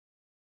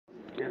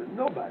scared of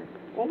nobody.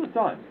 All the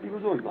time. He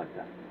was always like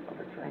that.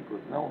 Rabbi Frank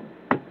was known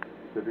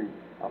to be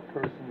a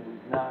person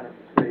who's not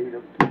afraid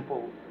of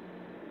people.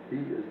 He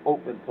is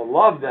open to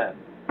love them.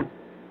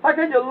 How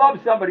can you love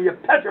somebody you're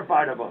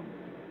petrified of him?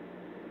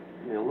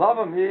 You love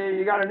him,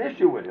 you got an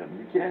issue with him.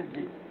 You can't.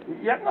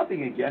 You have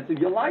nothing against him.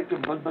 You like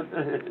him, but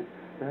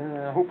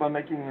I hope I'm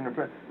making an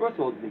impression. First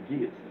of all, it's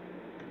Negias.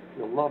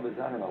 Your love is,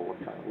 I don't know what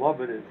kind of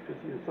love it is,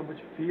 because there's so much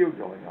fear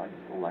going on. You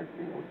still like,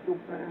 we're still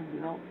friends,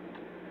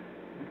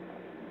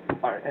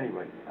 All right,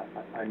 anyway,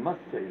 I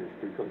must say this,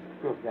 because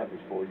of course not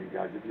for you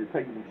guys. If you're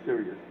taking me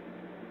serious,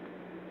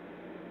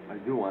 I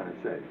do want to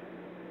say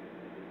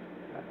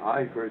that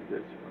I heard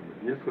this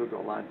from Yitzchak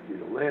Olansky,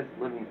 the last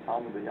living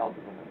Talmud of the Alta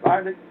from the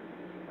Bardik,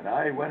 and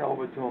I went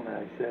over to him and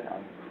I said,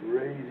 I'm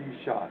crazy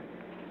shy.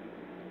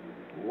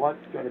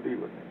 What's going to be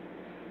with me?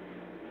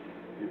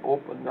 He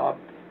opened up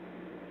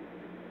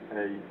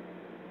a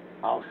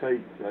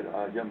Al-Chait,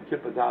 Yom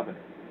Kippur davening,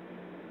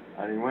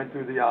 and he went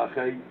through the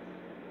Al-Chait,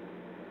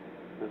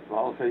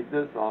 Al-Chait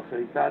this,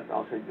 Al-Chait that,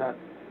 Al-Chait that,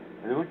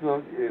 and he looked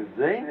at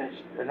Zainish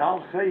and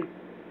Al-Chait,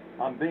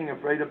 I'm being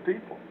afraid of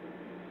people.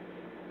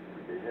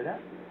 Did you hear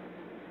that?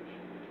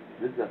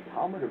 This is a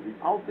Talmud of the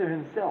Alter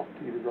himself.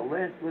 He was the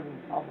last living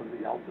Talmud of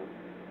the Alter.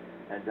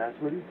 And that's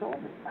what he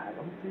told me. I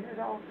don't see it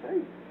all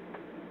fake.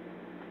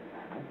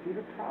 I don't see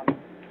the problem.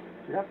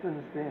 You have to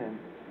understand,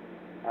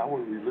 our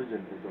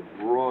religion is a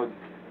broad,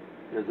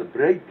 there's a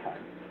breakdown.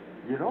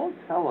 You don't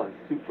tell a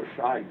super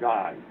shy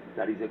guy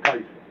that he's a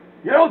kaiser.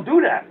 You don't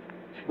do that.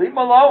 Leave him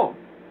alone.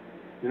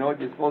 You know what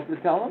you're supposed to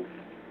tell him?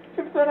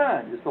 Keep that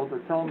on. You're supposed to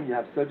tell him you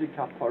have such a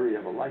kapara, you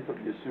have a life of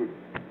Yeshua.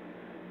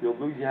 You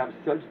have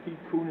such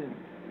tikkunim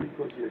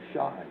because you're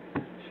shy.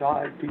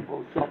 Shy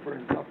people suffer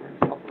and suffer and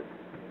suffer.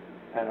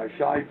 And a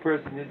shy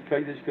person is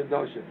Kodesh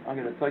Kadoshim. I'm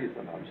going to tell you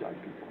something about shy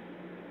people.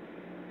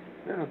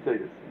 They don't say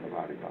this in the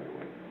body, by the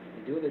way.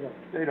 They do or they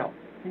don't? They don't.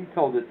 He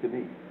told it to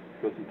me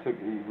because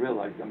he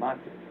realized the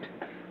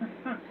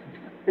matzah.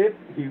 If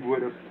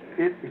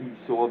he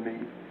saw me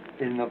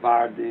in the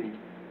Vardi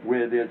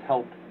where there's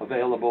help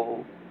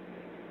available,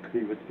 he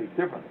would speak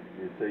differently.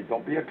 He'd say,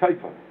 don't be a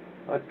kaifer.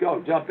 Let's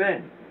go, jump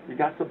in. You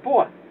got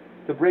support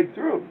to break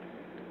through.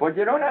 But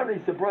you don't have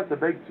any support to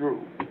break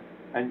through.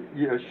 And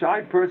you're a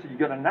shy person, you're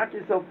going to knock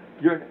yourself.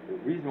 The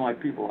reason why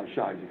people are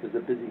shy is because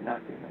they're busy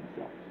knocking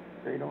themselves.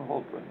 They don't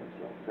hold for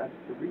themselves. That's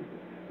the reason.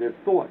 There's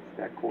thoughts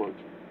that cause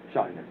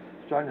shyness.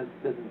 Shyness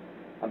doesn't,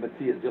 a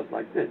matzia just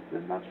like this.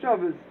 There's not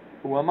shovers.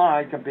 Who am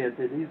I compared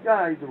to these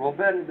guys? They're all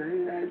better.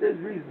 There's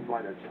reasons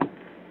why they're shy.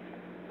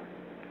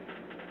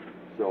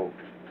 So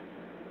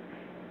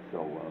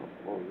what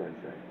was I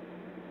saying?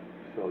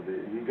 So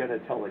you got to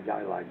tell a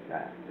guy like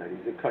that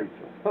he's a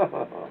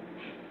kaifer.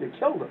 You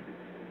killed him.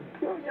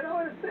 You don't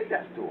want to say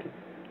that to him.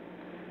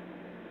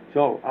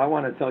 So I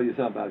want to tell you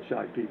something about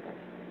shy people.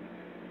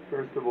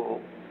 First of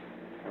all,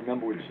 I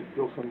remember with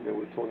Shidduchim they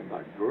were talking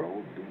about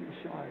girls being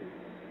shy,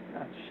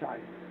 not shy.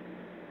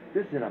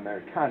 This is an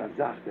Americana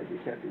zach that you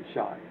can't be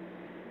shy.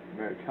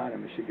 Americana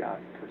Mishigas,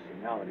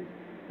 personality.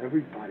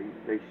 Everybody,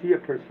 they see a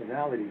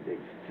personality, they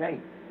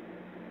faint.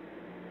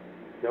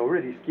 They're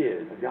already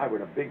scared. A guy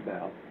with a big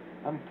mouth,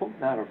 I'm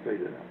not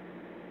afraid of them.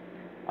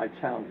 I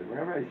challenge them.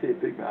 Whenever I say a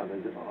big mouth,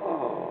 I say,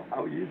 oh,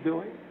 how are you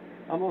doing?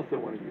 I'm also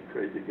one of you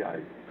crazy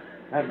guys.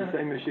 I have the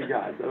same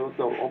Mishigas. I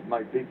also open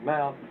my big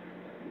mouth.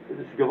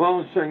 This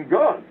Gavon saying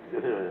God,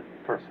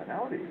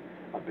 personality,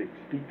 a big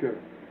speaker.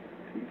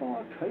 People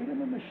are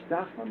kaidim and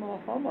mishtachim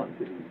al-haman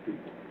to these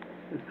people.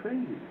 It's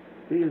crazy.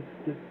 They're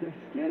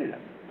scared of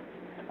them.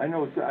 I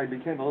know. So I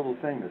became a little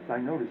famous. I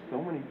noticed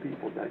so many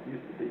people that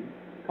used to be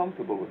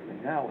comfortable with me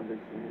now, and they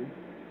see me.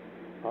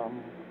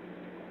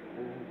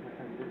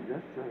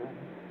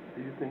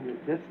 Do you think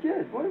they're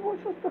scared?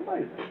 What's just the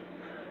matter?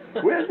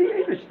 Where's the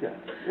Eibishter?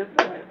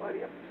 What are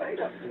you afraid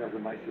of? You know, the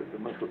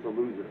Mechus a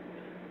loser.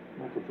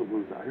 Mechus a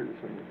loser. I heard this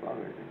from your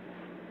father, I think.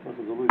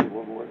 Mechus a loser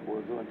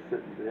was on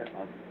sitting there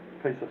on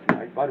Pesach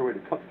night. By the way, the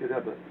Kotzker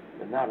Rebbe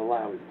did not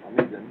allow his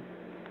Talmidim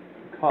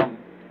to come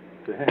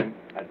to him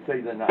at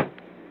Seder night.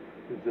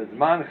 He says,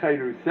 Man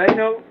Chayru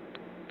Seinu,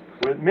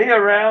 with me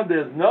around,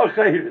 there's no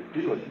Chayrus.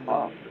 He was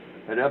tough.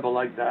 A Rebbe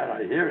like that,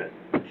 I hear it.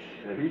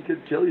 And he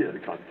could kill you, the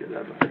Kotzker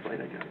Rebbe. I play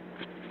that guy.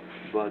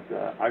 But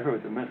I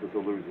heard the Mechus a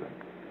loser.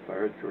 If I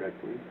heard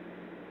correctly,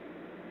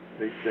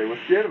 they were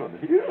scared of him.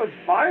 He was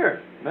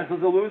fire.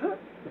 Mechus a loser.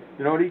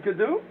 You know what he could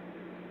do?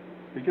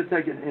 He could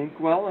take an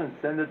inkwell and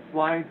send it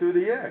flying through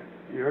the air.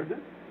 You heard this?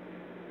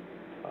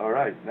 All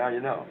right, now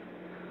you know.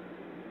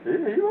 He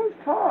was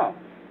tough.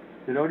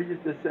 You know what he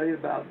used to say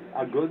about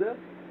Aguda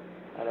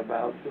and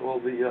about all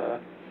the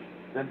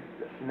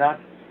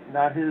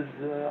not his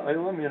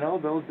Olam, you know,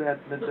 those that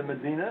the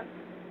Medina.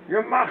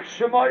 Yamach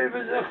Shemoy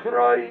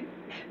v'Zechroi.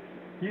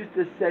 He used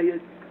to say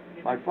it.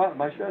 My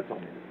Shah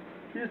told me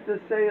this. He used to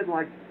say it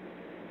like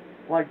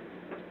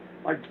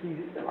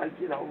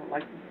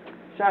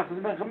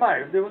Shachas ben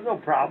Chamayr. There was no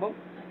problem.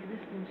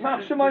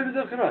 Mach Shemoy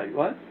v'Zechroi.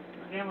 What?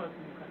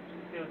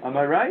 Am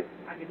I right?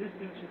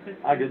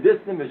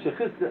 Agadistim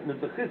v'Shechistim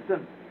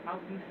v'Shechistim.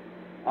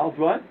 Alt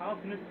what?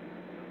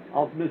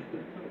 I'll miss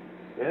him.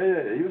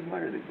 Yeah, he was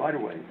married. By the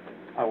way,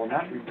 I will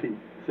not repeat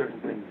certain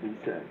things he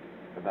said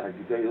about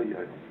Gedali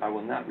Yodim. I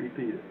will not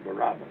repeat it, but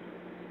rabbi.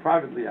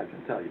 Privately, I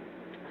can tell you.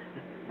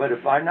 But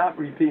if I'm not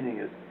repeating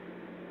it,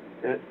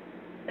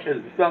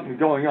 there's something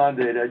going on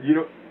there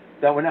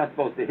that we're not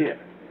supposed to hear.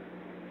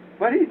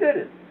 But he did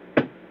it.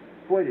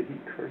 Boy, did he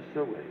curse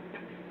away.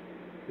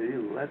 Did he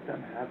let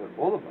them have it?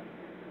 All of them.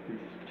 These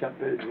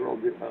Chaped were all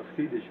the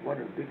Chassidish,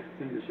 one of the big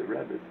Chassidish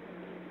rebbes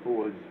who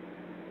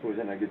was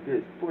in a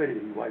Gedis. Boy, did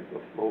he wipe the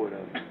floor with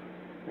them.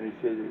 And he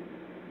said,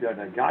 "Yeah,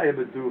 the guy of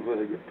a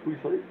duva, please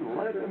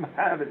let him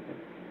have it."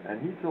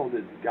 And he told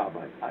his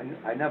gabbai,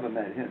 I never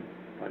met him,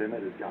 but I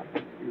met his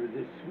gabbai. He was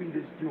the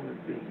sweetest human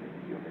being in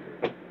the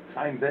universe.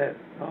 Chaim Ber,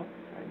 no?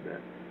 Chaim Ber.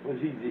 Was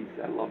easy.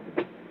 I loved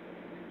him.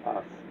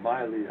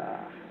 Smiley,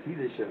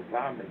 Chassidish,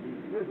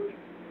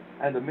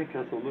 and the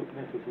Minchas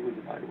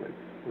Eluzah, by the way,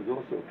 was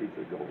also a piece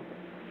of gold.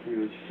 He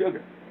was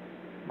sugar.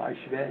 My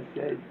Shver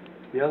said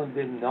the others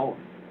didn't know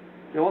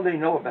him. All they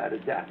know about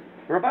is that.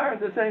 Rabbi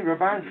the same.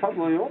 Rabbi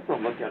Tugler also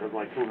look at it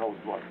like who knows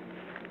what.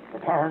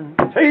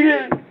 Rabbi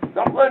Tater,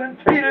 stop letting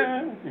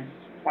Tater. He's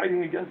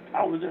fighting against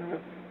Paladin.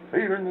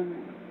 Tater and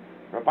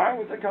Rabbi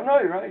was a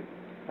kanoi, right?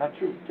 Not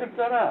true. Kim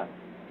Tzara.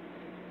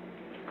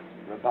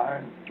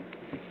 Rabbi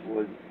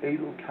was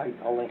Edelkeit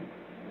Alein.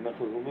 Minchas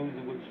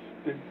Eluzah was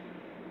spitz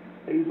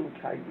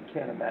Edelkeit, you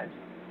can't imagine.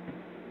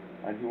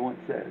 And he once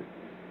said,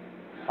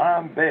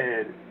 "Ham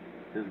bad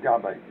is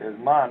gabbai, is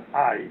man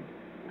I,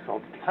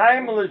 so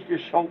timeless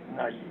geschult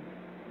naïv."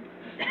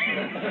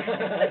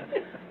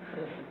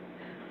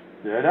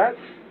 Yeah, that's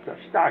a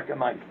starke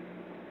Meise.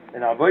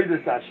 And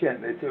Avodas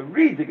Hashem, it's a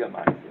riesige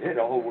Meise. Yeah,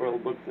 the whole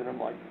world looks at him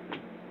like,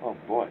 oh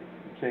boy,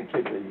 you can't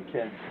kick it, you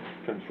can't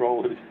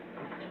control it.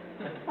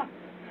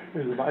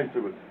 There's a Meise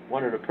with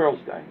one of the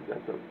Perlsteins,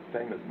 that's a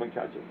famous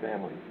Munkacher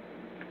family.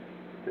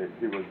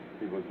 He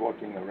was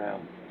walking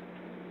around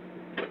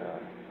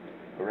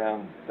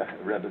the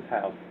Rebbe's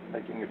house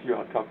making a few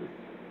hakafas.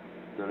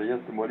 So I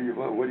asked him, what is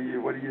the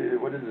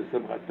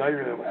Simchat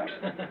Torah? Well,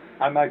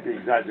 I might be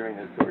exaggerating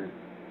the story.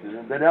 He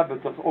said, the Rebbe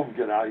took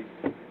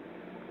aufgereicht,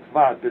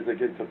 wart bis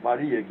geht to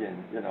Maria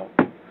again, He's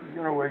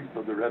going to wait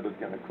till the Rebbe's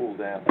going to cool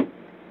down.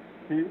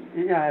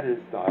 He had his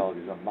style.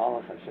 He's a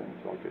Malach Hashem,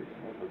 so okay,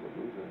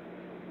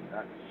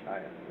 not shy.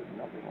 There's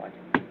nothing like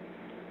it.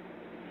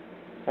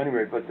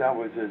 Anyway, but that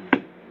was his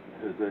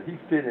he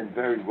fit in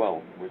very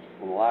well with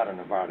a lot of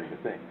Nevada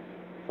things.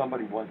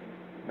 Somebody once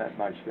met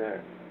my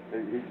Shver.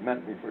 He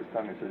met me first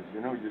time. He says,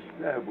 your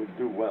Shver would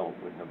do well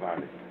with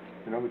Nevada.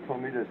 You know who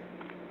told me this?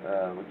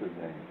 What's his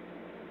name?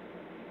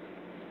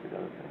 The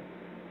other thing.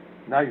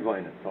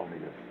 Naivoina told me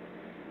this.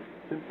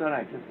 Since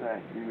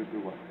then, he would do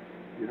well.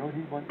 You know what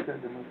he once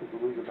said to Minchas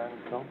Eluzah about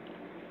himself?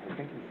 I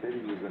think he said he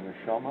was a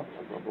neshama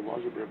of Rabbi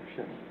Elazar Reb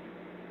Shimon.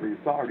 The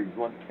authorities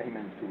once came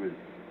into his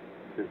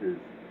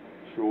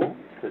shul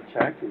to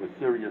check. It was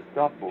serious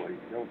stuff, boy. You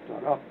don't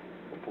start up.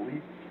 The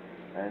police.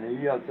 And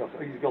he's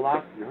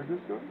gelacht. You heard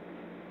this story?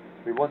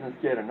 He wasn't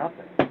scared of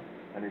nothing.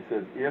 And he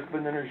says, Ich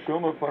bin in a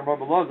Shumma von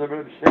Rabbi Elazar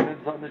Reb Shimon,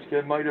 son nicht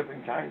gemeint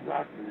in kein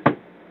Sachen.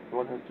 He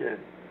wasn't scared.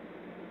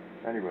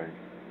 Anyway,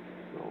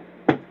 so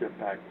let's get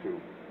back to.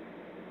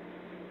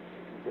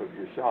 So if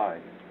you're shy,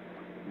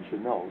 you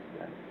should know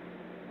that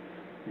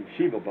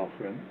Yeshiva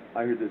Bachrim,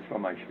 I heard this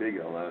from my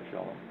Shviga,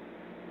 Shalom.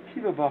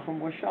 Yeshiva Bachrim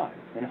was shy.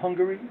 In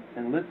Hungary,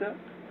 in Lithuania,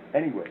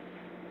 anyway.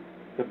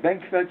 The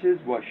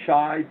Benkfetches were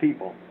shy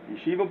people.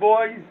 Yeshiva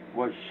boys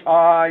were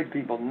shy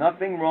people.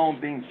 Nothing wrong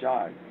being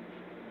shy.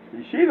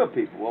 Yeshiva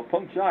people were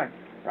punk shy.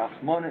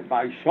 Rachmanin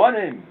by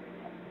Shonim.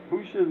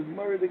 Hushas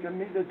Murdik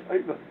Amida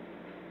Taiva.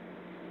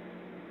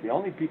 The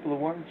only people who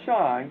weren't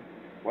shy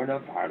were the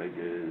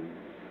Vardigas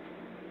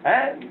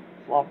and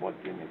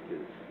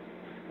Slavotinikas.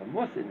 The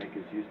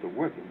Musinikas used to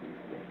work in these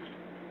things,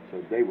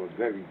 so they were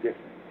very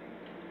different.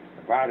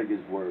 The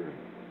Vardigas were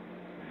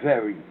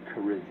very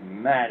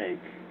charismatic,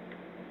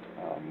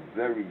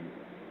 very.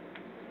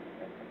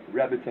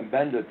 Rebbe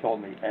Bender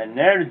told me,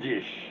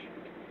 energetic,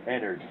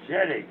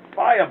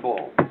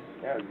 fireball,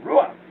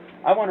 ruach.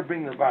 I want to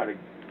bring the Vardig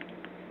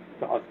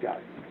to us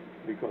guys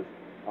because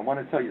I want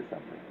to tell you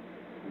something.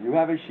 When you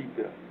have a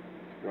shita,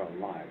 you're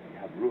alive. You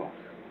have ruach.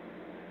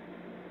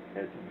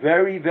 It's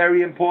very,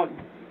 very important.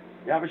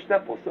 You have a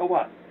steppel, so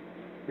what?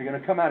 You're going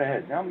to come out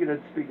ahead. Now I'm going to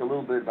speak a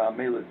little bit about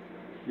Melis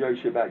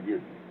Yoshevat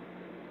Yid.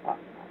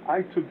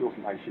 I took off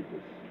my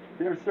shitas.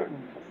 There are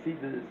certain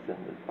Hasidus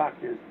and the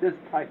Bakis, this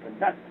type and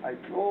that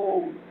type.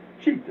 Oh,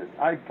 shitas.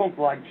 I punk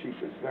like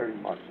shitas very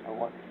much.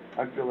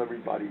 I feel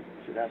everybody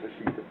should have a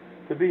shita.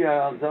 To be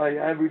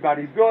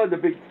everybody's good, the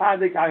big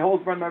tzaddik I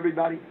hold from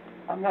everybody.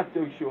 I'm not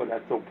so sure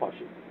that's so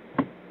pushy.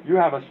 You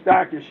have a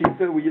stark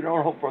yeshiva where you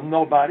don't hold from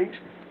nobody,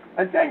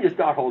 and then you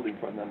start holding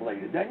from them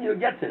later. Then you'll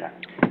get to that.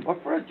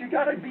 But first, you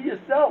got to be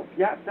yourself.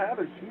 You have to have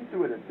a shita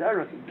with a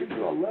derech and give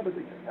you a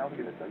levity. Now I'm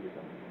going to tell you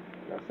something.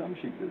 There are some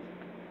shitas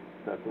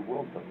that the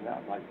world does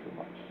not like too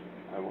much.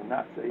 I will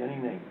not say any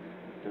names.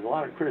 There's a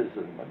lot of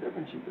criticism of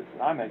different shitas.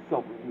 I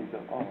myself was me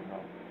saying, oh no,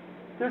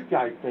 this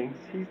guy thinks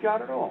he's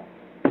got it all.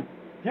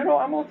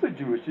 I'm also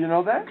Jewish. You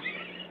know that?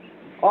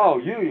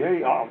 oh,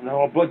 oh,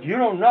 no, but you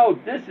don't know,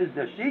 this is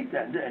the sheet,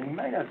 and he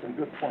might have some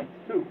good points,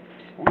 too.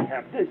 We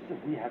have this,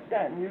 and we have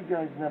that, and you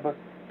guys never,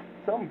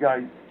 some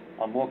guys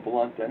are more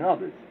blunt than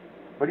others.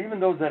 But even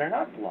those that are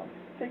not blunt,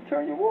 they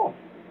turn you off.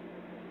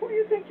 Who do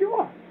you think you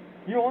are?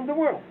 You own the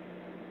world.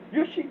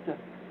 You're shita.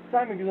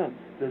 Simon goes on.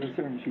 There's a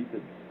certain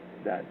shita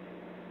that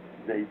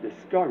they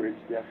discourage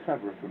their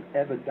chevra from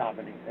ever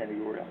davening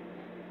anywhere else.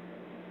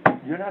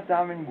 You're not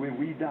davening where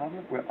we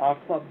daven, where our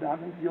club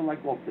davens. You're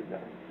like off the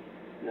there.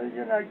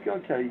 You're like,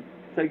 okay,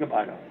 say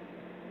goodbye to us.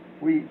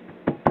 We're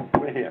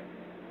here.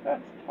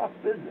 That's tough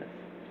business.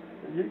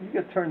 You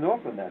get turned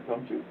off on that,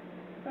 don't you?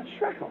 That's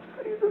shrekel.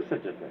 How do you do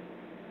such a thing?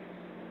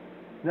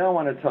 Now I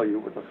want to tell you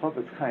what the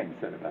Chofetz Chaim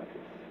said about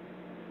this.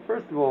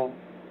 First of all,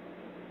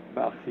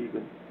 about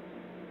Chibin.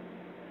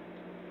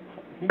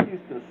 He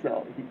used to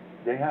sell.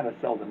 They had to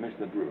sell the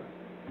Mishnah Brewer.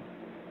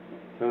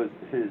 So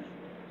his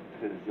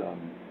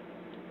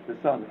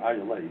son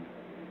Ayalei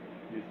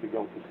used to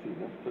go to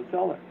Chibin to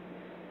sell it.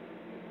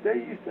 They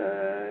used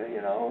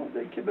to,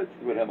 they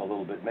kibitzed with him a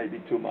little bit, maybe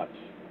too much,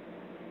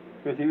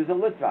 because he was a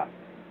Litvak.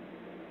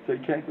 So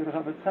he came to the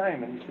Chofetz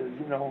Chaim and he says,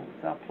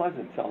 it's not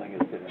pleasant selling it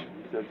to him.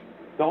 He says,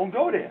 don't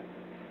go there.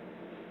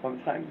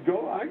 Sometimes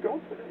I go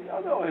to the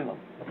other oilam.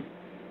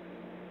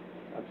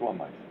 That's one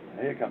mice.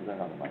 Here comes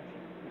another mice.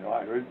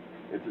 I heard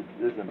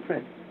there's in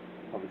print.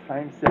 Chofetz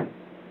Chaim said,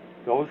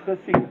 those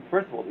Hasidim,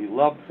 first of all, he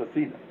loved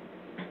Hasidim.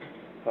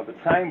 Chofetz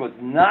Chaim was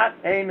not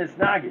a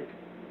misnagid.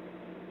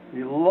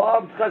 He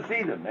loved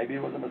Hasidim. Maybe he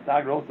was a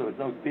misnagid also, it's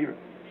no spirit.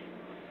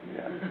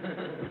 Yeah.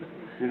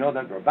 You know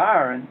that Rabbi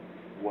Aaron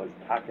was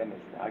Taka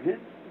misnagid,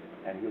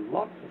 and he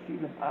loved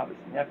Hasidim Abbas,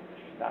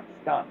 Nefesh, not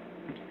Stam.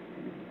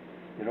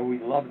 We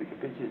loved the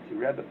Kapitchitz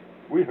Rebbe.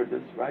 We heard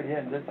this right here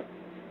in this.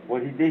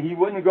 What he did, he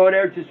wouldn't go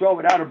there to Yisrael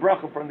without a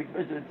bracha from the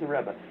Kapitchitz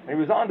Rebbe. And he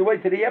was on the way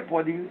to the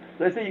airport. They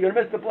said, you're going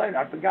to miss the plane.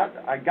 I forgot.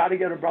 I got to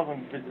get a bracha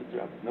from the Kapitchitz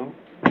Rebbe. No,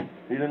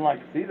 he didn't like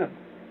to see them.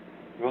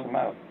 He wasn't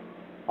out.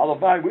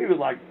 Halavai, we were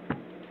like,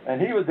 and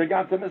they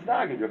got to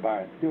Misnagid,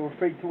 Rabbi. They were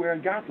afraid to wear a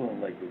gartel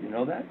in Lakewood. You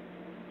know that?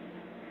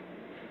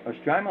 A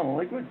shtraimel in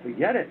Lakewood,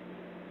 forget it.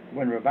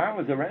 When Rabbi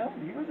was around,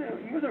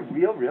 he was a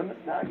real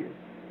Misnagid.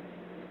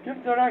 Give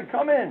him to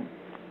come in.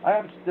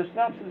 The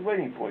schnapps is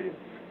waiting for you.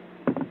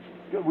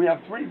 We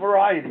have 3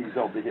 varieties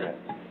over here.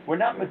 We're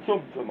not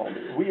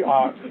mitzumtzum. We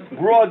are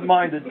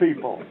broad-minded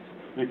people.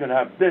 You can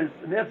have this.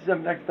 Next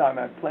time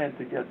I plan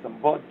to get some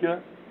vodka.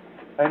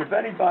 And if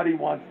anybody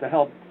wants to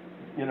help,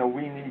 we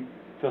need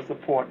to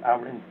support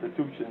our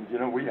institutions.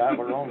 We have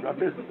our own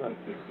business.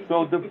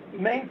 So the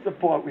main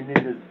support we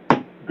need is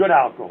good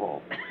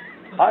alcohol.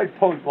 I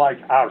don't like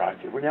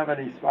arak. If we have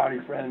any Sephardi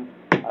friends,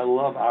 I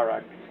love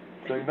arak.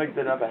 So you make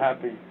them ever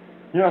happy.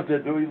 You know what they're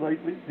doing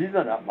lately? These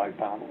are not my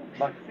bottles.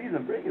 My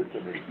Chassidim bring it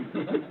to me.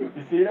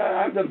 You see,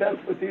 I'm the best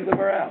Chassidim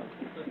around.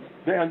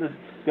 They're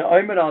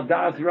Omer al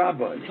Das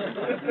Rabbi.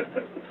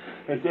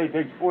 They say it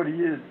takes 40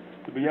 years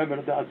to be Omer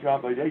al Das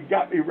Rabbi. They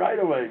got me right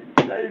away.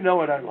 They know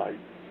what I like.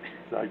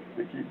 So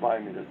they keep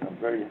buying me this. I'm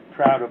very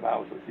proud of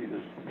our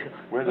Chassidim.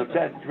 We're the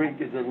best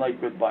drinkers in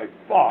Lakewood by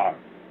far.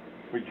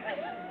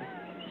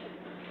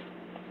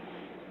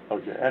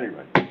 Okay,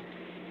 anyway.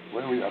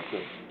 What are we up to?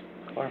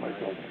 What am I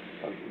talking about?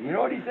 Okay. You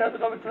know what he said to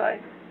Chofetz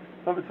Chaim?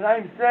 Chofetz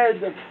Chaim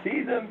said that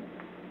Chassidim,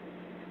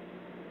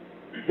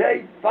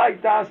 they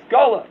fight the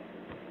Haskalah.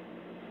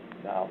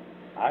 Now,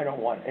 I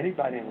don't want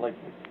anybody in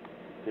Lakewood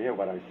to hear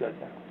what I said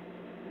now.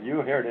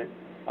 You heard it.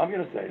 I'm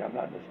going to say it. I'm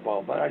not in the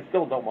spoil, but I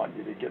still don't want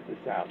you to get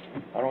this out.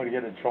 I don't want to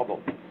get in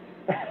trouble.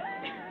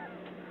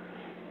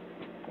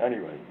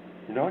 Anyway,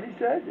 you know what he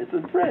said? It's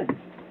in print.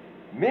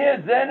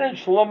 Mir zenen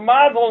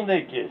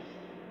shlomazelnikis.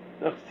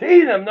 The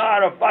Chassidim know how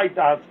to fight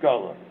the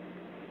Haskalah.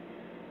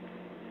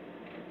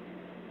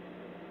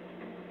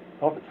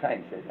 Chofetz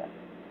Chaim said that.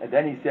 And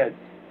then he said,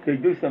 they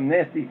do some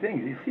nasty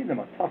things. You see them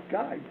are tough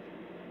guys.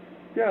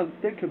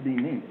 They could be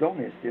mean. Don't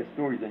ask their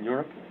stories in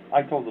Europe.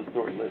 I told the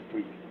story last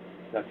week.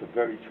 That's a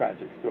very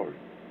tragic story.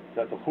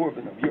 That the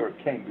Churban of Europe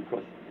came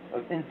because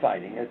of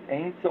infighting. It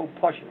ain't so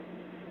pushy.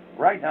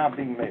 Right now I'm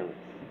being meilitz.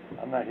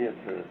 I'm not here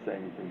to say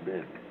anything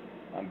bad.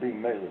 I'm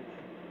being meilitz.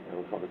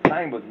 Chofetz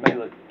Chaim was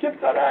meilitz.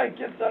 Kiptarai,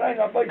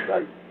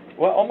 Abaisai.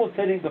 We're almost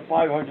hitting the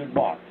 500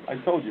 mark. I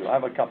told you, I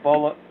have a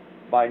Kabbalah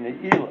by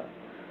Ne'ilah.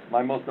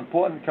 My most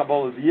important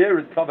Kabbalah of the year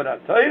is Kavod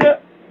HaTorah.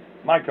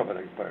 My Kavod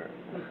HaTorah.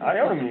 I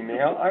mean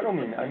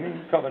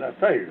Kavod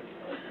HaTorah.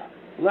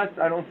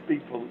 I don't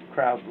speak for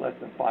crowds less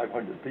than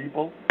 500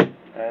 people,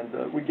 and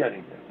we're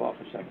getting there. Baruch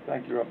Hashem.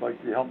 Thank you, Rabbi,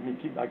 for helping me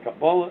keep my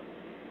Kabbalah.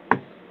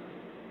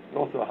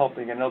 Also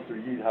helping an elder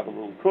Yid have a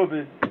little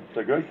kuvit. It's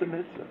a great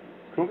mitzvah.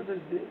 Kuvit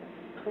is there.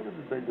 Kuvit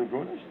is there. The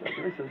Grunish. The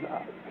Grace is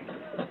out.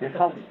 It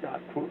helps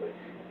start kuvit.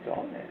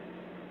 Don't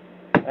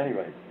ask.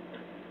 Anyway,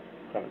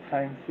 Chofetz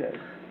Chaim said,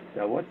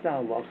 now what's the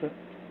halacha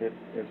if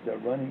they're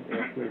running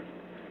after...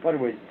 By the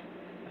way,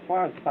 as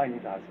far as fighting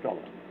the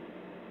Haskalah,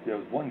 there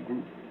was one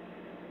group,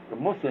 the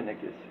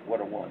Musanikas were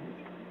the ones.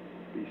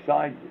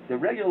 Besides, the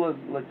regular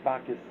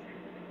Litvakis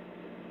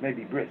may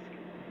be brisk.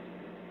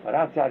 But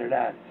outside of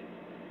that,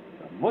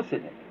 the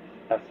Musanikas,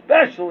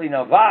 especially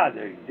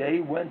Nevada, they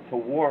went to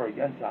war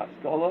against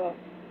Haskalah,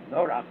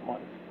 no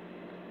Rachmanis.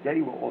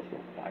 They were also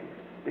fired,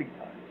 big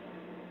time.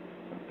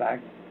 In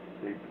fact,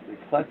 the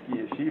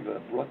Kletsky Yeshiva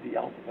brought the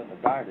Alta from the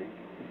Bardi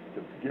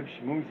to give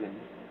shmuzin,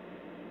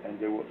 and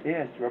they were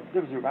asked,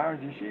 there was a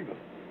Baron's Yeshiva,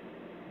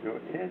 they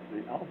were asked,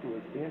 the Alta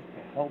was asked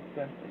to help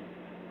them in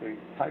the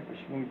type of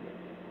shmuzin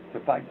to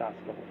fight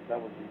Haskalah. That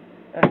was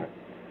the, anyway.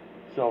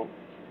 So,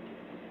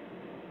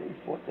 they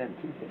fought them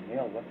tooth and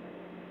nail.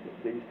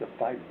 They used to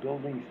fight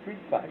building street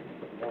fights.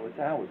 It's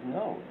ours.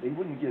 No, they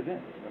wouldn't give in.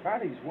 The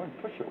Bardis weren't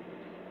pushovers.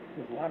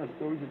 There's a lot of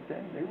stories of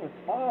them. They were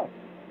tough.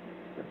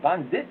 The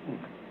banditten.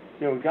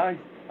 There were guys.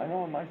 I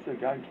know when a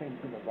guy came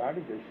to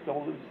Nevada, they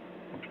stole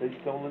his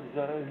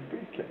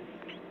briefcase.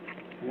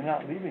 You're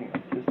not leaving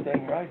us. You're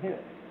staying right here.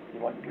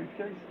 You want the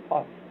briefcase?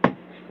 Tough.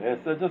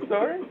 There's such a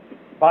story.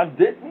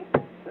 Banditten.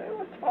 They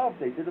were tough.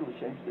 They did a little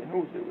shame. They knew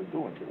what they were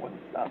doing. They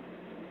wouldn't stop.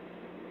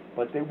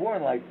 But they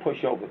weren't like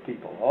pushover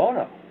people. Oh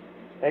no.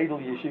 Edel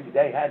Yeshiva,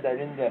 they had that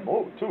in them.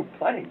 Oh, too,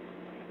 plenty.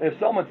 If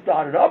someone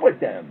started up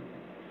with them,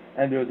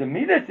 and there was a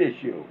midas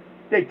issue,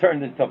 they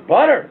turned into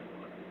butter.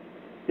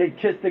 They'd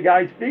kiss the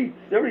guy's feet,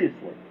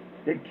 seriously.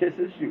 They'd kiss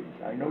his shoes.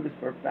 I know this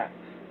for a fact.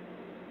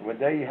 When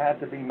they had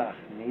to be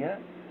machnia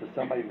to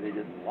somebody they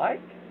didn't like,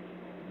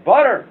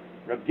 butter,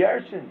 Reb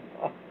Gershon,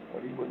 what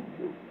he wouldn't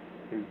do.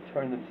 He would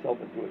turn himself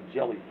into a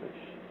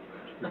jellyfish.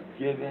 He'd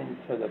give in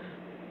to the...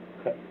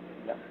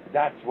 Now,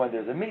 that's when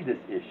there's a midas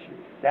issue.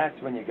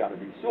 That's when you got to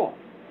be soft.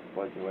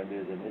 But when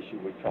there's an issue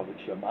with Kavod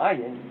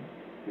Shemayim,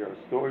 there are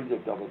stories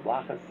of David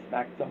Lacha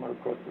smacked someone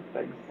across the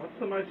face. What's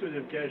the most with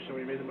Gershon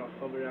when he made him a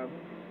Chaver album?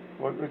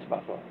 Which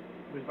Macha?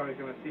 Which one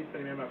can I see? When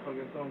he made him a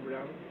Chaver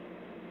album?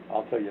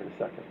 I'll tell you in a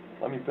second.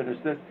 Let me finish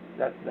this.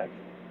 That's next.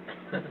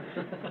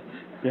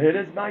 You hear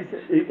this, nice?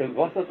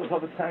 What's that?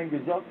 Kavod Chaim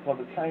gesagt?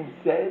 Kavod Chaim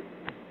said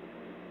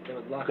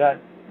that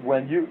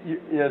when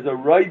there's a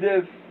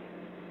roidev,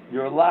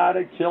 you're allowed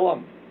to kill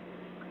him.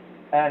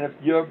 And if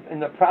you're in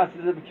the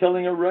process of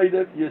killing a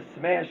roidev, you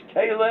smash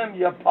kalim,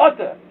 you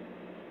potter.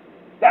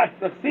 That's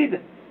the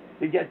chsidin.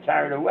 They get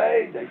carried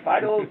away, they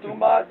fight a little too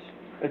much,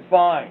 it's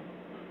fine.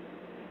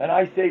 And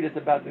I say this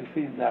about the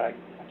chsidin that I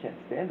can't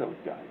stand those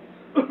guys.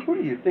 Who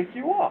do you think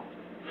you are?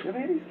 You ever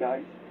hear these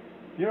guys?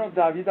 You don't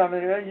dive,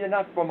 you're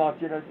not from us,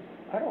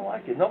 I don't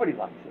like it, nobody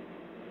likes it.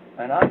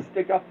 And I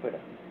stick up for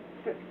them.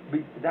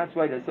 That's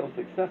why they're so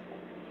successful.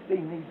 They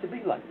need to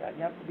be like that.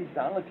 You have to be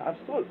down the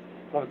kapsuls.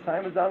 So if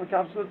time is down the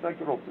kapsuls, I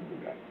could also do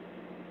that.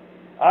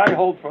 I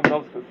hold from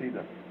those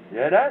chassidim. You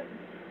hear that?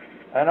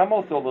 And I'm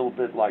also a little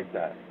bit like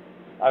that.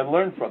 I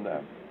learned from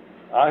them.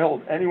 I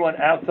hold anyone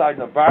outside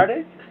the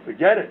Bardi,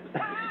 forget it.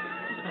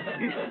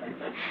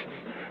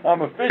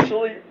 I'm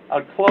officially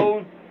a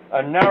closed,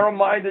 a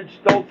narrow-minded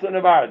Stoltz in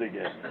the Bardi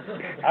again.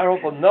 I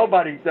don't hold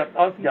nobody except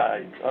us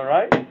guys, all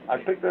right? I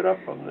picked that up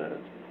from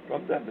them.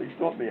 They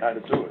taught me how to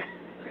do it.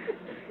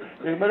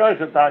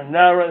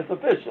 It's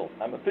official.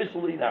 I'm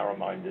officially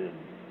narrow-minded.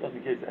 Just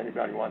in case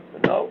anybody wants to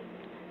know,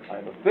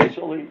 I'm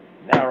officially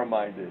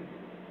narrow-minded.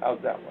 How's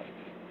that one?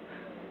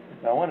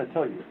 Now I want to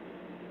tell you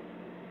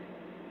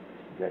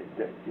that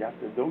you have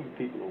to, those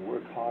people who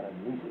work hard on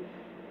music,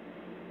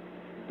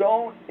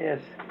 don't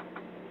ask,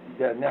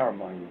 they're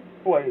narrow-minded.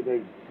 Boy, are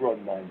they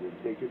broad-minded.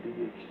 They could be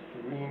the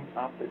extreme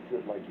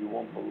opposite, like you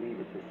won't believe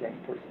it's the same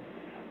person.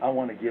 I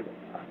want to give,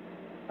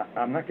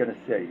 I'm not going to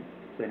say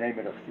the name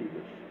of the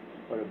chassidus,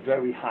 but a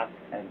very hot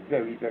and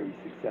very, very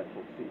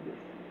successful chassidus.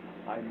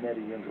 I met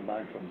a younger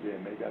man from there.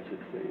 Maybe I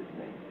should say his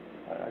name.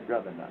 I'd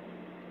rather not.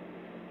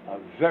 A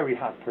very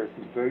hot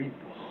person, very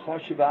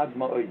choshevad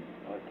ma'oi,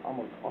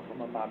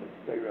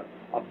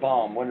 a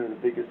bomb, one of the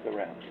biggest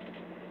around.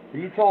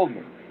 He told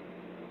me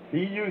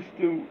he used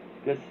to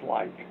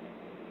dislike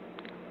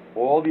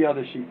all the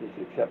other shittas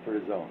except for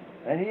his own,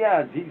 and he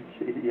has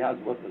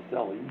what to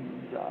sell. He's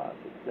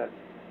success.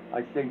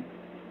 I think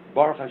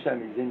Baruch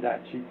Hashem, he's in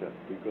that shita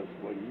because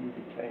what he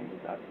became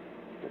is that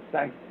it's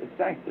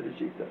thanks to the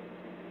shita.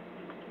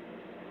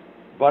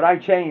 But I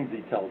changed,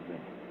 he tells me.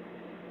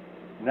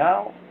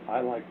 Now I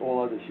like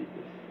all other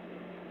shittas,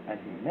 and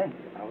he meant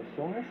it. I was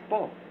so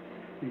misspelled.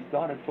 He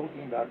started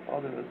talking about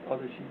other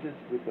shittas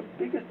with the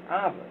biggest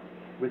ava,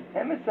 with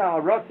emes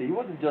ha'arati. He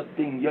wasn't just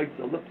being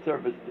yotze lip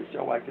service to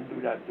show I can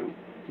do that too.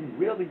 He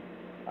really,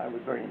 I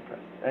was very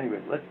impressed.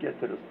 Anyway, let's get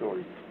to the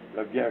story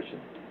of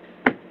Gershon.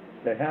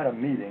 They had a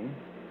meeting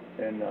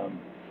in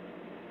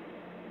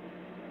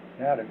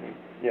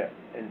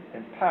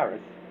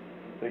Paris.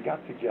 They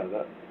got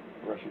together,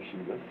 Rosh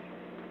Yeshivas,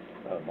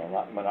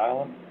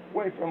 Manailam,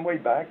 way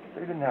back.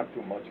 They didn't have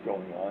too much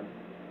going on.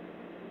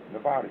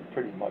 Nevada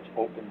pretty much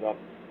opened up,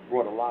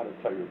 brought a lot of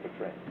Torah to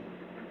friends.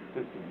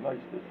 This is nice.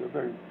 This is a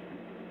very...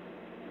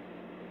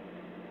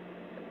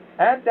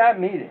 At that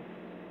meeting,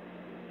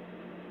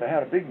 they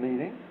had a big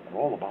meeting, and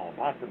all the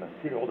Balabatim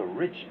and all the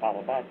rich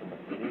Balabatim are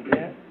sitting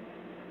there.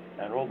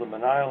 And all the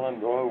Manailam,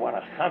 they all want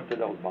to hunt to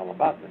those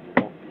Balabatim.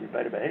 You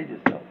better behave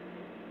yourself.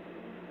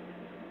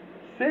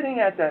 Sitting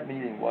at that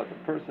meeting was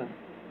a person,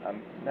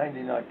 I'm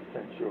 99%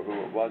 sure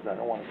who it was, I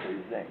don't want to say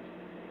his name.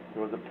 He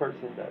was a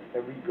person that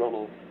every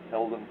girl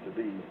held him to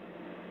be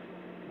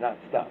not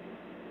stop.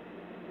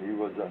 He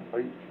was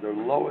the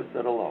lowest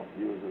of the low.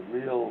 He was a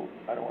real,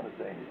 I don't want to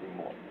say anything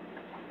more.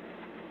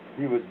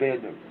 He was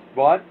bad news.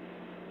 But,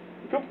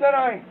 he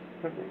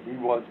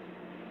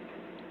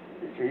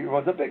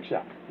was a big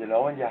shot, you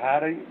know, and you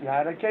had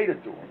to cater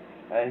to him.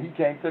 And he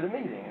came to the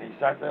meeting, and he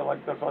sat there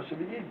like the Choshev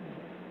Yidin.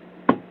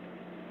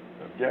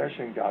 So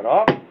Gershon got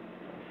up in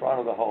front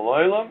of the whole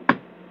oilam,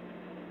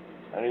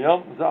 and he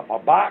opens up a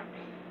box,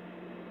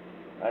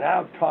 and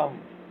out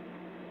come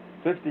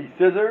 50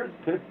 scissors,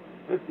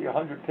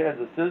 100 pairs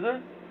of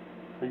scissors.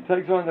 He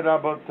takes one to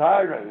Rabbi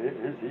Tyra,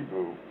 his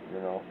Hebrew, you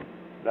know.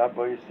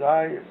 Rabbi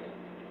Yisai,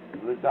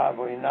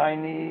 L'Davo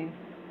Inaini,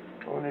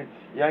 Unit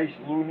Yesh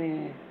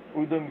Luni,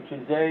 Udam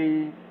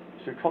Kizei,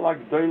 Shekolak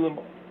Doilim,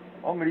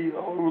 Omri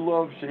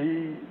Ulov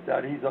Shehi,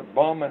 that he's a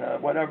bum and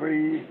whatever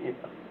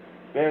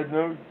bad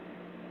news.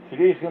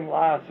 Tzrichim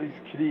La'asis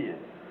Kriya.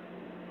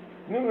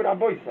 No,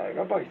 Rabbi Yisai,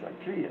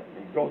 Kriya.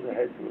 He goes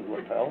ahead to his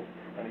lapel,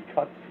 and he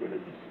cuts with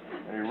his,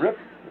 and he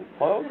rips his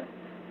clothes.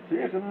 No.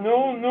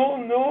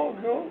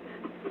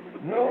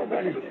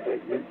 Then he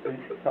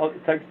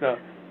takes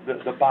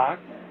the box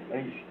and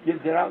he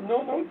gives it out.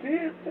 No,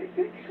 dear, take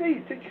kri.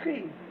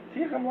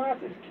 Tzichem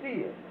lasses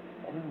kriya.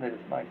 Well, isn't it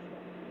nice?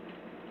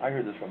 I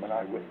heard this from an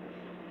eyewitness.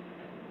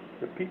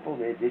 The people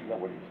there didn't know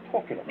what he was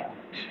talking about.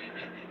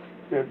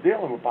 They're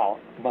dealing with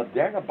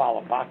Moderna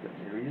Balabatim.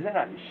 These are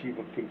not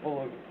yeshiva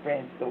people.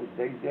 France those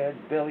days, they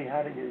barely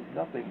had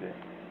nothing there.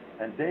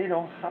 And they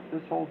don't have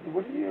this whole,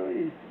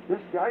 this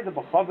guy's a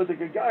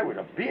b'chavadik guy with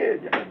a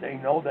beard, and they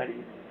know that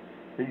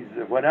he's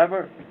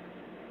whatever.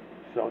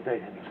 So they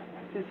didn't know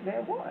what this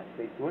man was.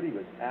 They thought he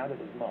was out of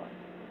his mind.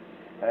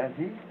 And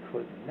he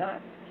could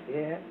not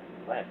care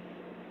less.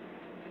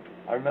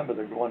 I remember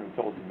the one who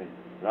told me,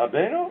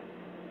 Rabbeinu,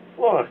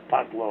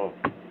 patlo.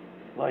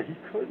 Like, he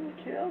couldn't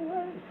care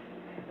less.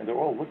 And they're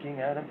all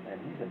looking at him, and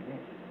he's a man.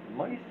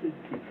 Meisid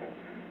people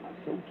are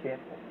so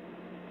careful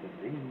because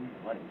they need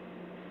money.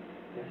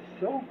 They're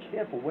so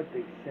careful what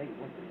they say,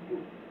 what they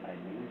do. I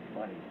need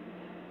money.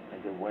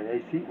 And then when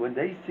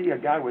they see a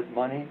guy with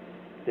money,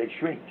 they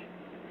shrink.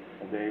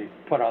 And they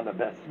put on the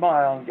best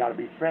smile, and gotta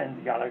be friends,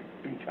 gotta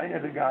be kind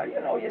of the guy. You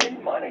know, you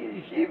need money,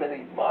 yeshiva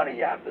needs money,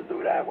 you have to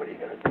do that, what are you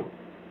gonna do?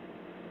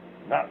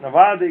 Not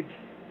Navadik.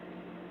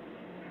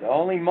 The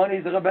only money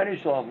is the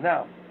Rabbeinu Shalom.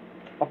 Now,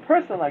 a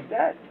person like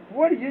that,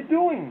 what are you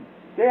doing?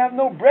 They have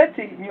no bread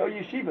to eat in your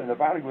yeshiva.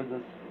 Navadik was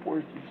the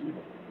poorest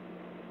yeshiva.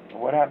 And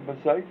what happened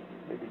besides?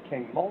 They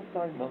became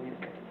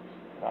multi-millionaires.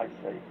 And I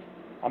say,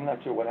 I'm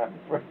not sure what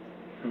happened first.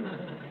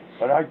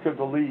 But I could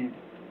believe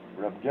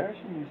Reb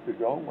Gershon used to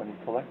go when he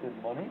collected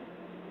money.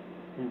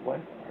 He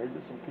went, I heard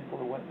there's some people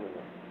who went with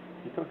him.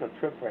 He took a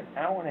trip for an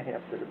hour and a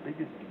half to the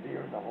biggest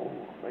beer in the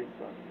whole place.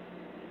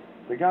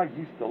 The guy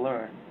used to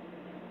learn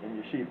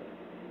in yeshiva.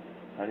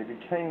 And he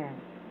became,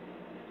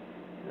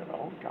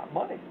 got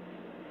money.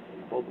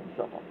 He built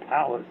himself a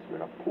palace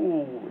with a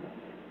pool, with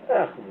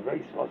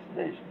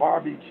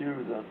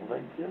barbecues,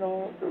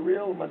 the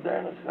real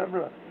Moderna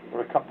Chevra,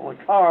 with a couple of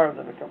cars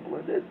and a couple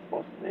of this,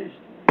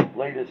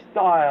 latest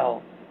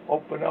style.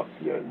 Open up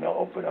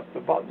the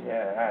button.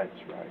 Yeah,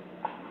 that's right.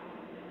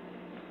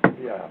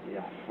 Yeah,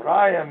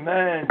 Freya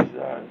man,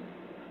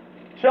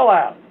 chill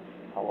out.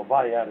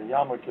 Halabai had a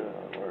yarmulke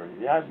where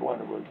he had one.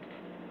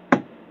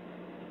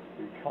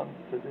 He comes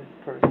to this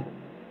person.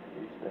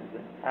 He spends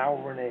an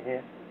hour and a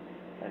half,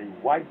 and he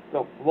wipes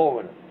the floor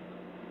with him.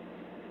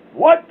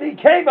 What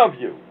became of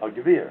you? A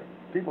gevir.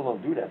 People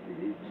don't do that to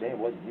you. This man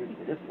wasn't used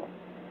to this one.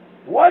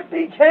 What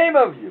became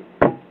of you?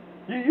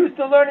 You used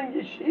to learn in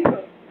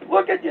yeshiva.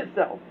 Look at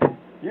yourself.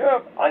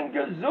 You're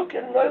angezuk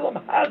in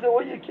Olam Haza.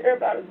 All you care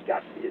about is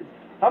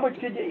how much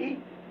can you eat?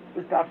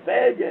 It's not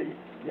fed. You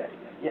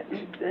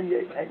eat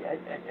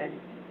and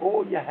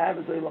all you have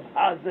is Olam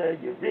Haza.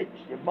 You're rich.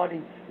 You're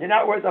money. You're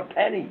not worth a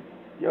penny.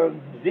 You're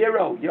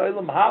zero. You're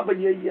Olam Haba.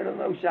 You don't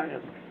know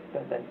shayas.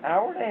 Spend an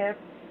hour and a half.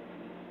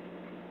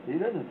 He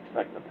didn't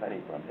expect a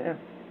penny from him.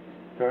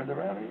 Turned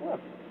around and he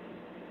left.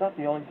 It's not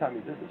the only time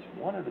he did this.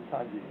 One of the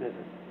times he did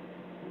it,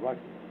 right.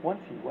 Once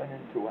he went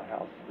into a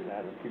house that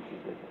had a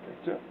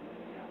picture.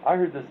 I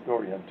heard this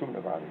story on Tuna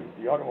about it.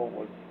 The other one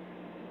was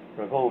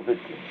Revol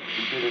Vitkin.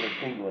 He did it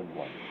in England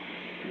once.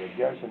 I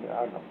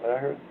don't know. But I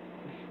heard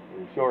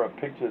he saw a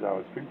picture that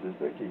was picture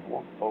thick. He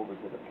walked over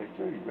to the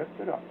picture. He ripped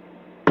it up.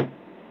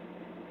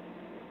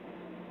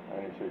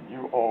 And he said,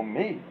 "You owe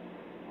me.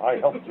 I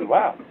helped you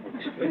out."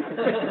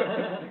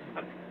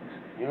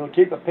 You don't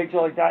keep a picture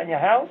like that in your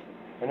house?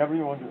 And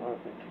everyone's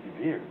it's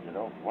weird,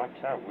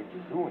 watch out what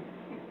you're doing.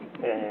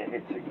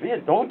 It's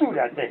weird. Don't do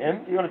that to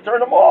him. You're going to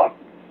turn him off.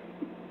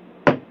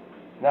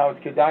 Now, it's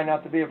kedai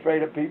not to be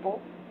afraid of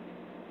people.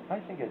 I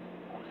think it's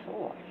a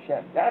chol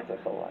Hashem. That's a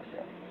chol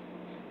Hashem.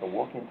 To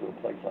walk into a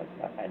place like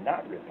that and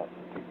not rip up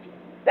the picture.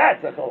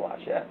 That's a chol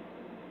Hashem.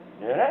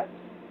 You hear that?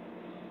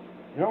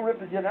 You don't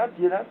rip it. You're not,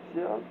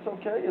 it's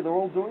okay. They're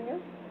all doing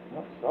it.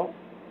 So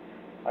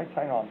I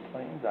sign on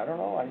planes. I don't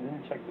know. I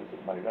didn't check this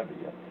with my rabbi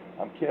yet.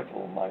 I'm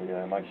careful of my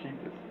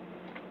sheetas.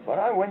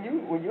 But when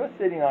you're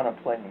sitting on a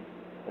plane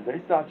and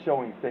they start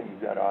showing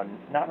things that are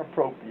not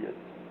appropriate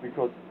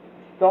because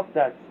stuff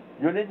that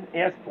you didn't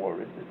ask for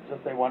it, it's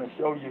just they want to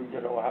show you,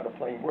 how the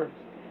plane works,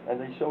 and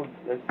they show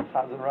this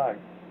Chazarai.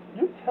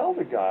 You tell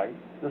the guy,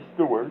 the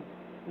steward,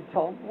 you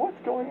tell him what's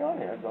going on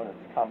here. I go,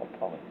 it's common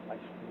plumbing. I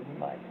scream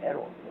my head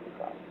off to the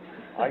guy.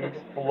 I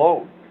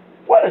explode.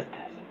 What is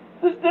this?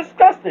 This is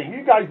disgusting.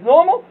 You guys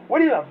normal? What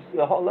do you have?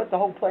 Let the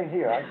whole plane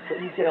hear.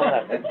 You tell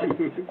that.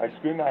 I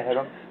scream my head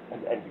up,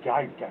 and the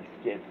guy got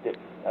scared stiff.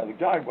 Now the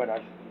guy,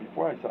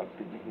 before I started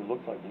speaking, he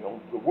looks like he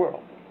owns the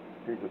world.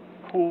 He's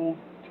a cool,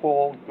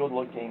 tall,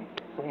 good-looking,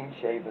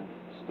 clean-shaven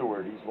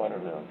steward. He's one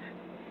of those,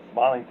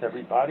 smiling to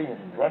everybody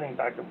and running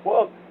back and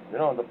forth.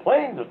 The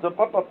plane,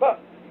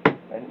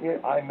 and here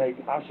I make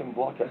Hashem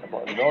Blocket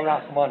about no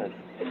Rachmanis.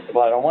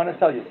 But I want to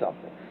tell you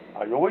something.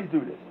 I always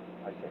do this.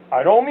 I say,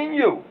 I don't mean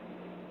you.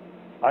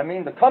 I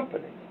mean the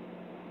company.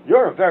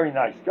 You're a very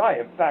nice guy.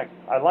 In fact,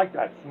 I like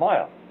that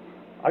smile.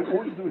 I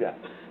always do that.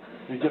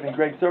 You're giving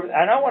great service.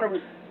 And I want to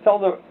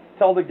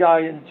tell the guy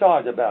in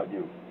charge about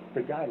you.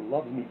 The guy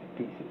loves me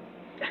to pieces.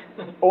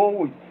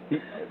 Always.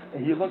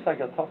 He looks like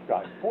a tough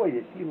guy. Boy,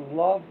 he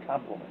loves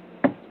compliments.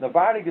 The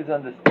Vardigas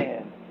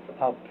understand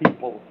how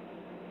people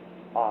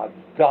are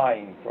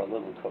dying for a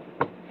little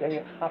cookie.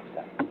 They have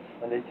that.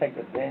 And they take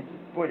advantage.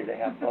 Boy, do they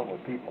have fun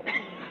with people.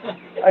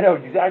 I know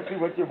exactly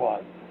what you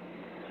want.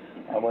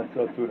 I once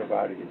saw two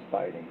Vardigas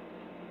fighting.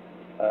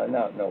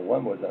 No,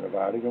 one was an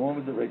Vardiga, one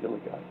was a regular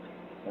guy.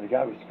 And the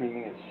guy was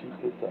screaming at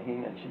Sheet the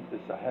Sahin and Sheet the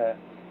Saheh.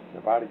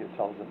 The Vardiga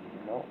tells him,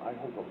 I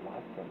hold a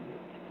lot from you.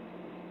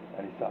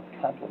 And he starts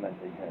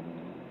complimenting him.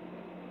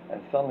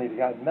 And suddenly the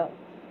guy melts.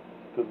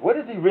 Because what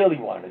does he really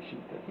want to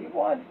Sheet? He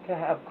wants to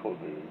have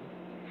Kovi.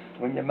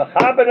 When you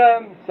mechaber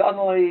him,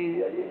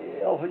 suddenly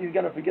he's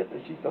going to forget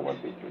the Sheet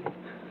 1, 2, 3.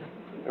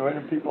 And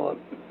when people,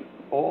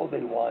 all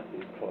they want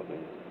is Kovi.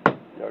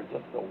 You're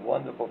just a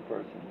wonderful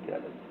person. Get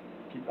it.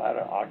 Keep out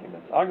of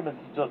arguments. Arguments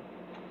is just,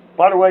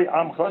 by the way,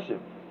 I'm choshev.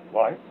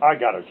 Why? I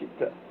got a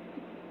shita.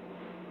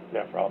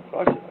 Therefore, I'm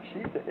choshev. A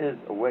shita is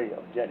a way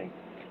of getting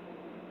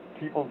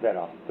people that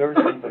are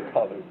thirsty for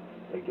covered.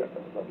 They get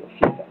themselves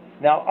a shita.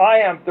 Now, I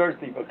am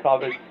thirsty for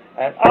covered,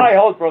 and I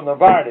hold from the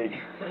Vardig.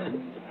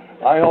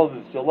 I hold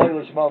this Shaloi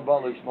Lishma Ba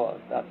Lishma.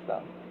 That's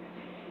done.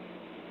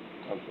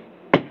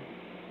 Okay.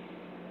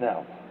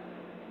 Now,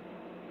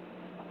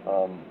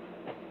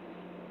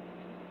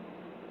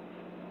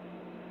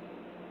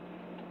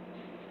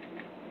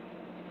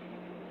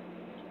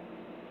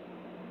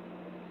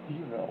 do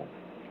you know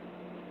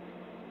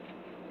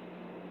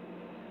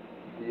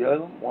the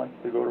Yolam wants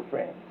to go to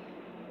France?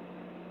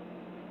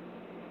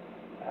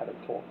 I had a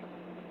talk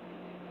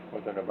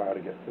with an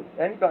Vardiga. If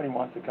anybody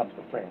wants to come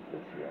to France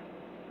this year,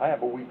 I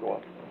have a week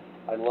off.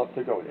 I'd love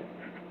to go there.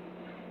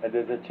 And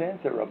there's a chance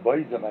that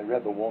Rabbi my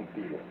Rebbe won't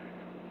be there.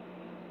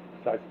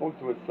 So I spoke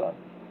to his son.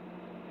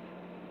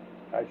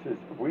 I says,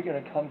 if we're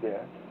going to come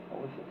there,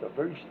 it's a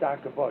very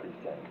stark about, he's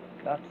saying,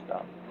 not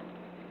stop.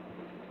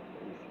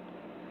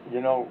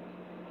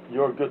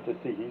 You're good to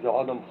see. He's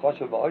Adam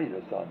Choshev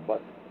Aida son,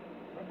 but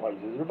Rabbi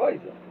is Rabbi.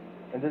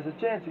 And there's a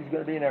chance he's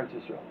going to be in Eretz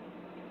Yisrael.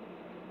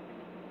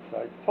 So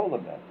I told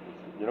him that.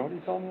 You know what he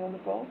told me on the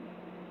phone?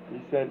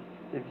 He said,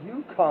 if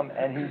you come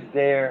and he's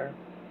there,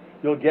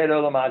 you'll get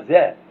Olam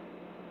Hazeh.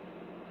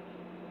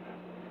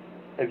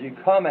 If you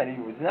come and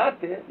he was not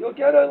there, you'll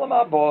get Olam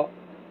Haba.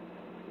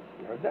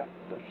 You heard that?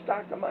 The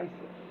Shtak HaMaisa.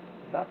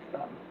 Not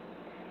stop.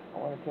 I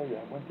want to tell you,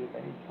 I went there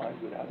many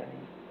times without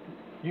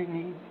any. You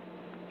need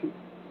to.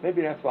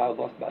 Maybe that's why I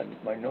lost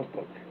my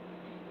notebook.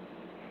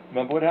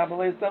 Remember what happened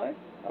last time?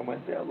 I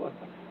went there, I lost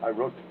it. I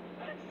wrote.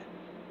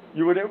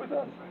 You were there with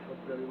us?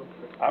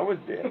 I was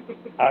there.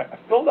 I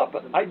filled up.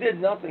 I did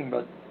nothing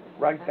but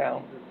write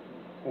down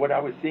what I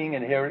was seeing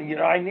and hearing.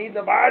 I need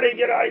the Vardig.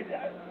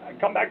 I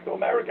come back to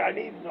America. I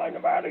need the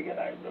Vardig. And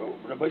I do.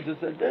 Rabbi just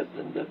said this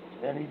and this,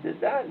 and he did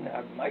that, and I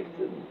have mice,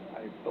 and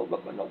I filled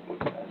up my notebook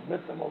and I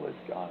missed them all this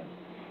time.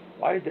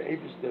 Why did the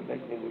Eibishter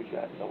make me lose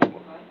that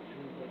notebook?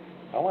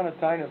 I want to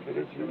tell you for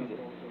this reason.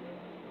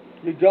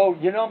 You go,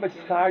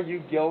 Mashar,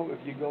 you go,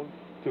 if you go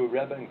to a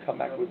Rebbe and come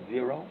back with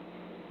zero,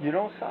 you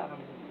don't have.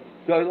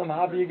 The Olam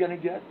Haba you're going to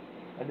get,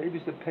 and they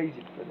used to pay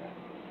you for that.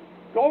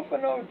 Go for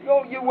no,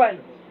 go, you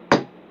went.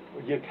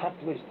 You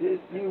accomplished this,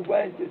 you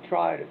went, you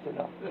tried, it's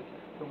enough.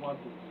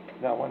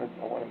 Now I want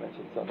to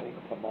mention something.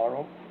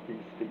 Tomorrow he's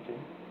speaking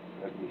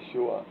at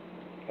Yeshua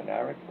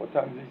Canarik. What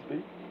time does he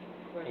speak?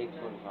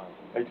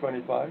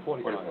 8:25. 8:25?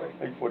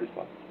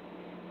 8:45.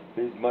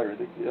 He's married,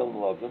 the Ilm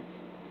loves him.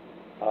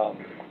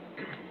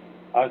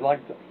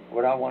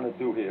 What I want to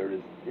do here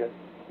is get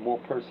more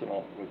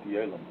personal with the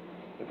Ilm.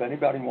 If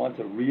anybody wants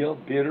a real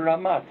bitter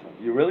matzah,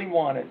 if you really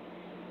want it,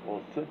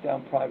 we'll sit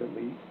down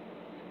privately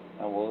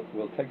and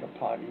we'll take a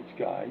pot each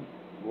guy.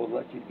 We'll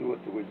let you do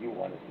it the way you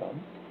want it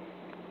done.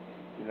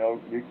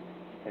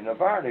 In a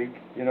Vardig,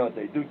 you know what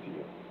they do to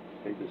you?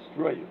 They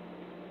destroy you.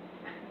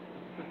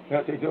 You know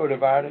what they do in a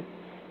Vardig?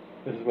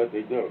 This is what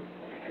they do.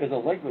 There's a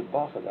lake with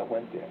Bacha that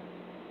went there.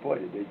 Boy,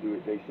 did they do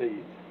it. They say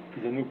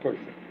he's a new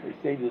person. They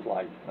saved his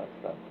life, not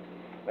stuff.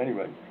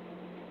 Anyway,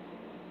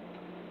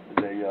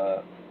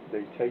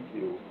 they take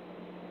you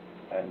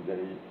and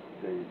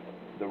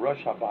the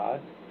Rosh Habad,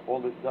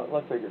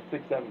 let's say there's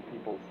 6, 7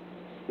 people,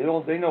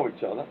 they know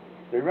each other.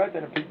 They write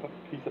on a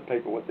piece of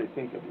paper what they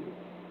think of you.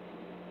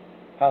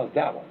 How's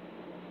that one?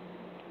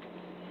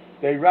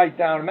 They write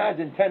down,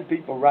 imagine 10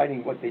 people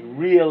writing what they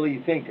really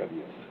think of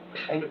you.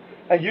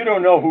 And you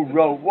don't know who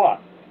wrote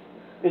what.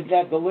 Isn't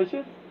that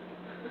delicious?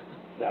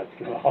 That's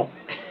cool.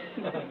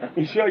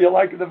 You sure you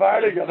like the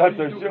verdict? I'm not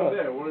so sure.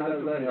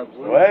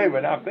 Wait,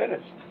 we're not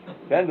finished.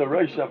 Then the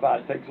Rosh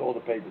Hashanah takes all the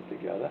papers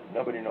together.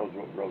 Nobody knows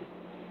what wrote.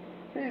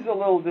 He's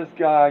this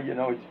guy,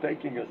 he's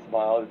faking a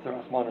smile. It's a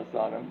Rahman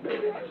on him.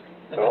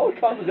 It all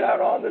comes out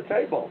on the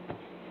table.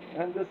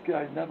 And this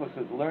guy never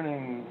is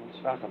learning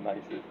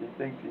Shachamaisis. He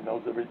thinks he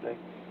knows everything.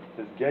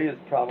 His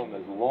gayest problem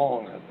is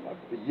long.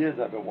 For years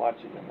I've been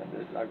watching him,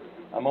 and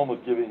I'm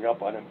almost giving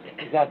up on him.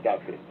 He's not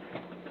that big.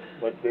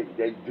 But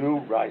they do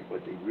write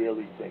what they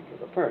really think of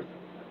the person.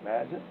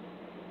 Imagine.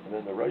 And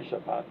then the Rosh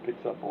Hashanah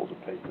picks up all the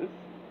papers,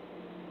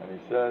 and he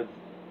says,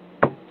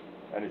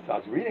 and he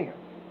starts reading them.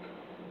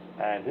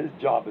 And his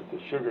job is to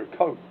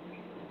sugarcoat.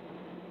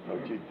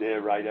 Don't you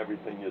dare write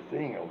everything you're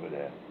seeing over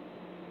there.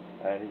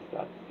 And he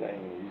starts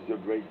saying he's a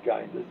great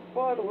guy, this,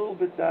 but a little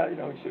bit that, he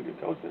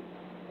sugarcoats it.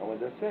 And when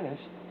they're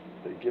finished,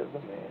 they give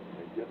him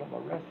a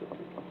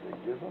recipe.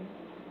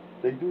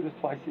 They do this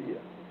twice a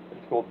year.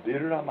 It's called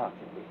Bir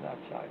Ramatzim. It's not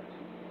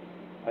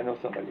Shayach. I know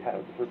somebody had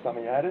it. The first time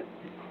he had it,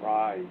 he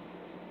cried.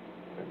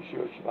 I'm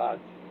sure Shvat.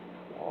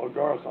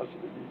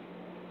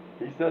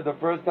 He said the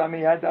first time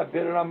he had that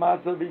Bir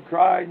Ramatzim, he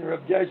cried. And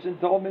Reb Gershon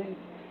told me,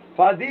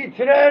 Fadi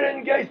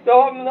Treren geist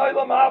hom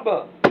Olam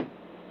Haba.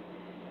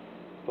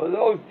 For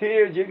those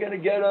tears, you're going to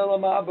get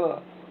Olam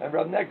Haba. And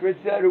Rav Nekrit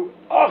said,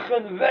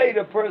 Ochen Vei,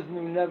 the person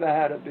who never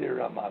had a Bir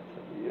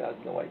Ramatzim. He has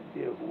no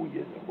idea who he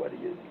is and what he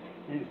is.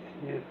 He's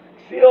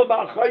Sil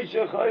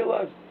B'Choshech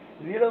Oilach.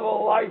 He's got a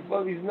life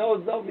of his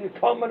nose, nobody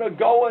coming or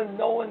going.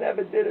 No one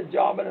ever did a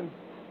job on him.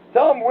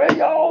 Tell him where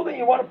you're holding.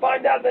 You want to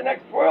find out the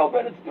next world,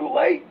 but it's too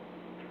late.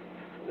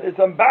 It's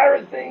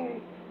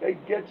embarrassing. They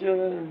get you,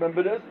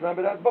 remember this,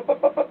 remember that,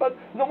 but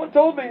no one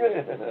told me.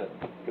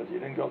 Because you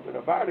didn't go to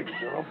the verdict,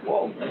 it's your own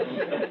fault.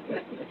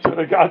 Should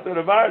have got to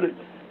the verdict.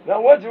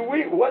 Now what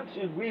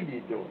should we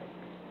be doing?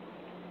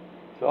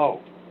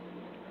 So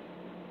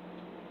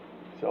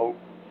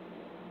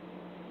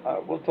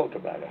we'll talk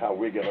about it, how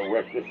we're going to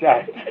work this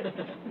out.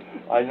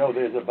 I know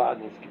there's a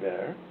Bad in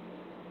Skver.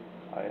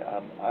 I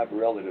have a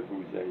relative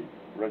who's a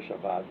Rosh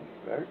Bad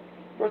in Skver.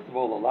 First of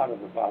all, a lot of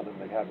the Badim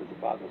they have is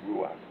a Bad of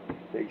Ruach.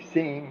 They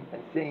sing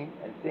and sing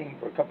and sing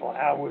for a couple of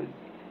hours,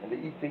 and they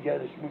eat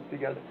together, schmooze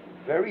together.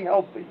 Very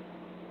healthy.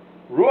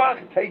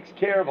 Ruach takes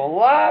care of a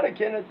lot of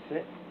kids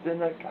in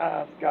the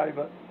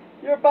Kaiva.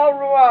 You're about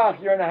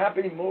Ruach, you're in a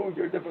happy mood,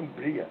 you're a different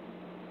Bria.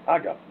 I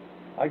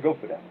go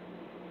for that.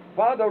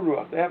 Vada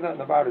Ruach, they have that in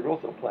the Vada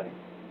also plenty.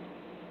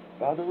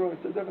 Vada Ruach,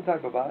 it's a different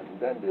type of Vada. And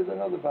then there's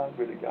another Vada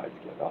where the guys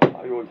get up.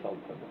 I always help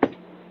them.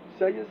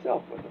 Say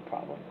yourself what the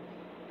problem is.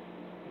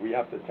 We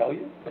have to tell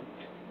you.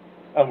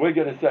 And we're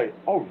going to say,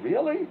 oh,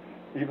 really?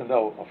 Even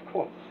though, of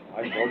course,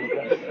 I noticed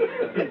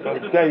that.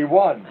 From day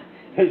one,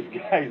 his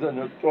guys are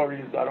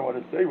notorious, I don't want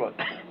to say what.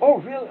 Oh,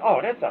 really?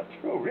 Oh, that's not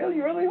true. Really?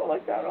 You really don't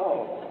like that?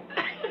 Oh.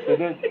 So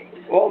then,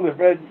 all the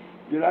friends,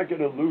 you're not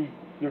going to lose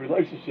your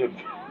relationships.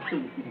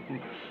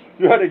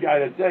 You're the guy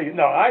that's saying,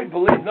 no, I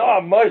believe,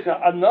 no,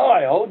 Moshe, no,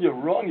 I hold you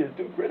wrong. You're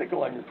too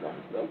critical on yourself.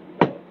 No.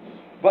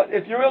 But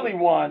if you really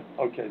want,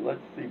 okay,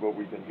 let's see what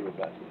we can do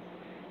about this.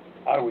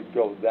 I would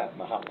go that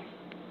mahal.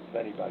 If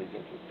anybody's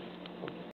interested.